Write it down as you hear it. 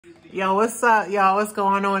Yo, what's up, y'all? What's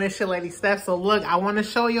going on? It's your lady Steph. So look, I want to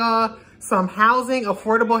show y'all some housing,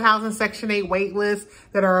 affordable housing Section 8 wait lists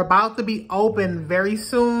that are about to be open very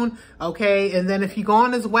soon, okay? And then if you go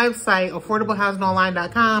on this website,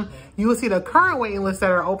 affordablehousingonline.com, you will see the current waiting lists that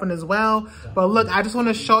are open as well. But look, I just want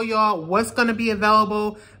to show y'all what's going to be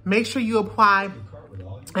available. Make sure you apply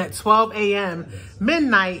at 12 a.m.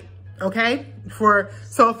 midnight, okay?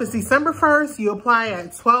 So if it's December 1st, you apply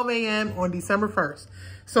at 12 a.m. on December 1st.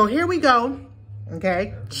 So here we go.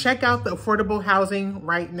 Okay, check out the affordable housing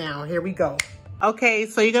right now. Here we go. Okay,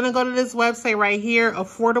 so you're gonna go to this website right here,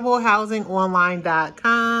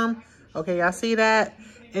 affordablehousingonline.com. Okay, y'all see that?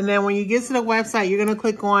 And then when you get to the website, you're gonna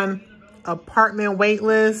click on apartment wait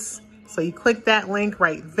list. So you click that link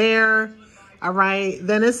right there. All right,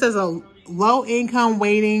 then it says a low income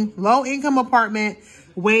apartment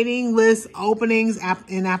waiting list openings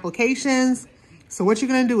and applications. So what you're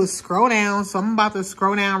gonna do is scroll down. So I'm about to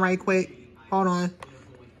scroll down right quick. Hold on.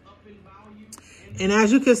 And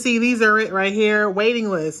as you can see, these are it right here. Waiting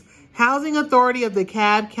list. Housing Authority of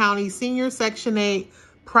DeKalb County Senior Section 8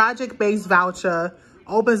 Project-Based Voucher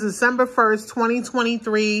opens December 1st,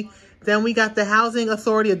 2023. Then we got the Housing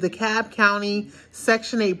Authority of DeKalb County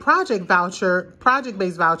Section 8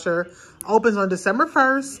 Project-Based Voucher opens on December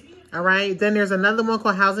 1st. All right. Then there's another one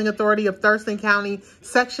called Housing Authority of Thurston County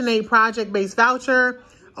Section 8 Project-Based Voucher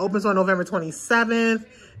opens on November 27th.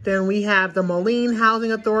 Then we have the Moline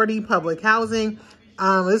Housing Authority Public Housing.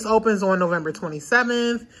 This opens on November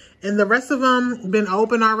 27th. And the rest of them been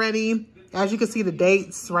open already. As you can see the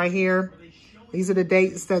dates right here. These are the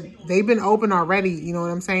dates that they've been open already. You know what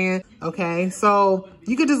I'm saying? Okay, so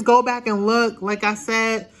you could just go back and look. Like I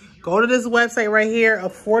said, go to this website right here,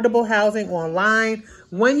 Affordable Housing Online.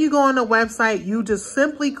 When you go on the website, you just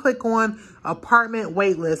simply click on apartment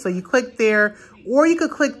wait list. So you click there, or you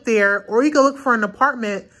could click there, or you could look for an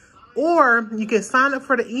apartment, or you can sign up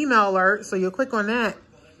for the email alert. So you'll click on that.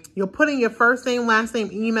 You'll put in your first name, last name,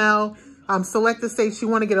 email, select the states you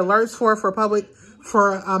want to get alerts for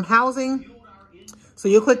housing. So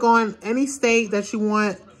you'll click on any state that you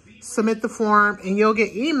want, submit the form, and you'll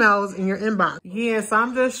get emails in your inbox. Yeah, so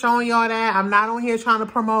I'm just showing y'all that. I'm not on here trying to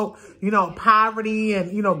promote, poverty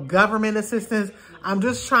and, government assistance. I'm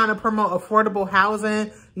just trying to promote affordable housing.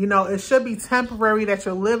 It should be temporary that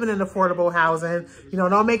you're living in affordable housing.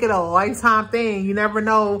 Don't make it a lifetime thing. You never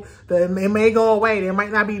know that it may go away. There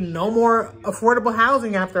might not be no more affordable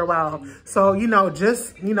housing after a while. So,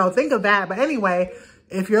 just, think of that. But anyway,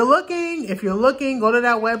 if you're looking, go to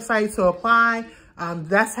that website to apply.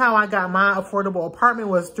 That's how I got my affordable apartment,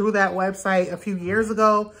 was through that website a few years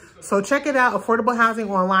ago. So check it out,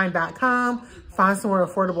 affordablehousingonline.com. Find somewhere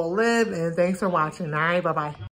affordable to live. And thanks for watching. All right, bye-bye.